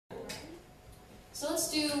So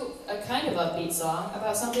let's do a kind of upbeat song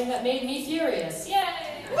about something that made me furious. Yay!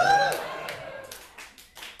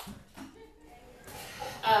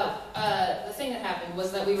 The thing that happened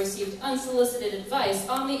was that we received unsolicited advice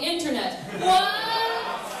on the internet. What?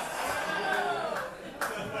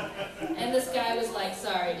 And this guy was like,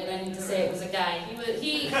 sorry, did I need to say it was a guy?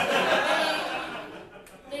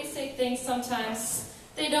 They say things sometimes.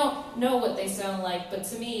 They don't know what they sound like, but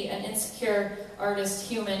to me, an insecure artist,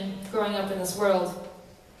 human, growing up in this world,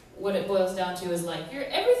 what it boils down to is like,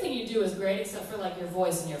 everything you do is great except for like your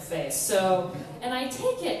voice and your face. So, and I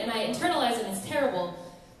take it and I internalize it and it's terrible.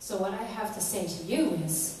 So what I have to say to you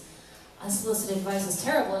is, unsolicited advice is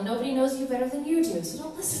terrible and nobody knows you better than you do, so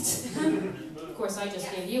don't listen to them. Of course, I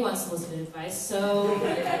just gave you unsolicited advice, so,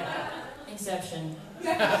 exception.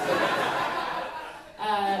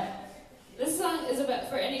 This song is about,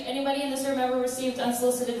 for anybody in this room ever received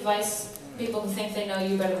unsolicited advice? People who think they know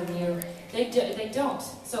you better than you. They don't.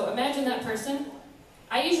 So imagine that person.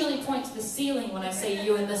 I usually point to the ceiling when I say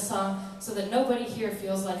you in this song so that nobody here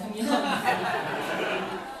feels like I'm yelling.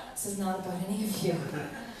 This is not about any of you.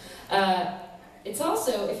 It's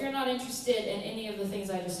also, if you're not interested in any of the things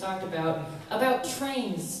I just talked about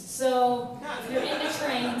trains. So if you're into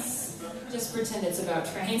trains, just pretend it's about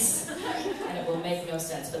trains, and it will make no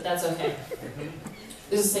sense, but that's okay.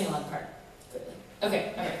 There's a sing-along part.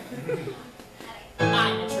 Okay, alright.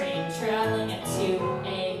 I'm a train traveling at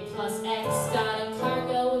 2A plus X, got a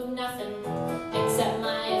cargo of nothing except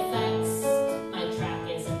my effects. My track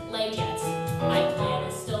isn't laid yet, my plan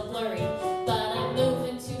is still blurry, but I'm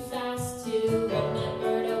moving too fast to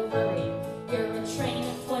remember to hurry. You're a train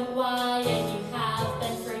at point Y and you have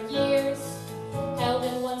been for years, held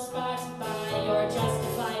in one spot by your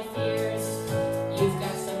justified fears. You've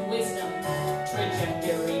got some wisdom,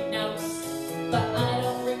 trajectory notes, but I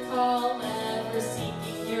don't recall ever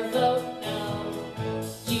seeking your vote, no.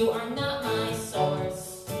 You are not my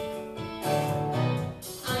source.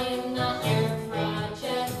 I am not your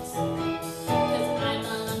project, 'cause I'm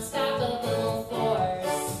an unstoppable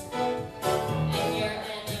force. And you're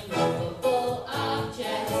an immovable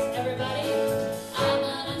object. Everybody, I'm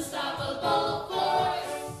an unstoppable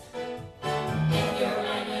force. And you're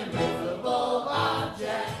an immovable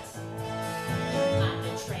object. I'm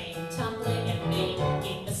a train tumbling and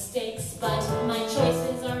making mistakes, but my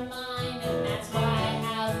choices are mine, and that's why I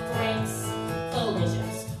have brakes.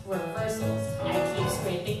 Collisions, reversals, I keep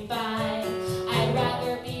scraping by. I'd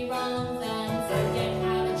rather be wrong than forget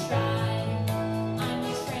how to try. I'm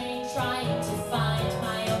a train trying to find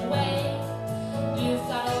my own way. You've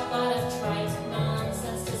got a lot of trite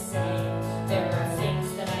nonsense to say. There are things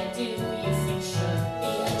that I do you think should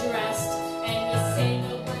be addressed, and you say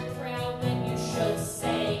the word proud when you should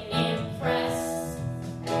say impressed.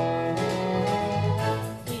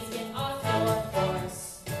 Please get off your horse.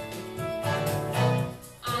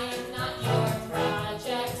 I am not your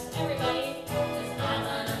project, everybody, 'cause I'm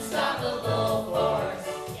an unstoppable force.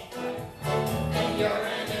 And you're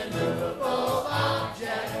an immovable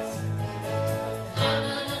object. I'm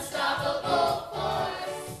an unstoppable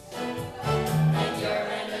force. And you're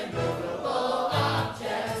an immovable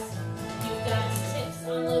object. You've got tips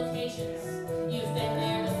on locations. You've been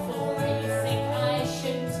there before. You think I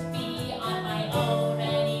shouldn't be on my own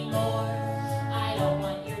anymore. I don't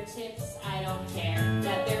want your tips. I don't care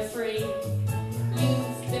that they're free.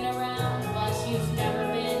 You've been around, but you've never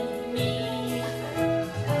been me.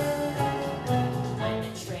 I'm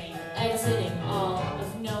a train exiting all of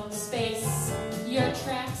known space. Your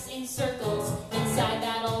tracks encircle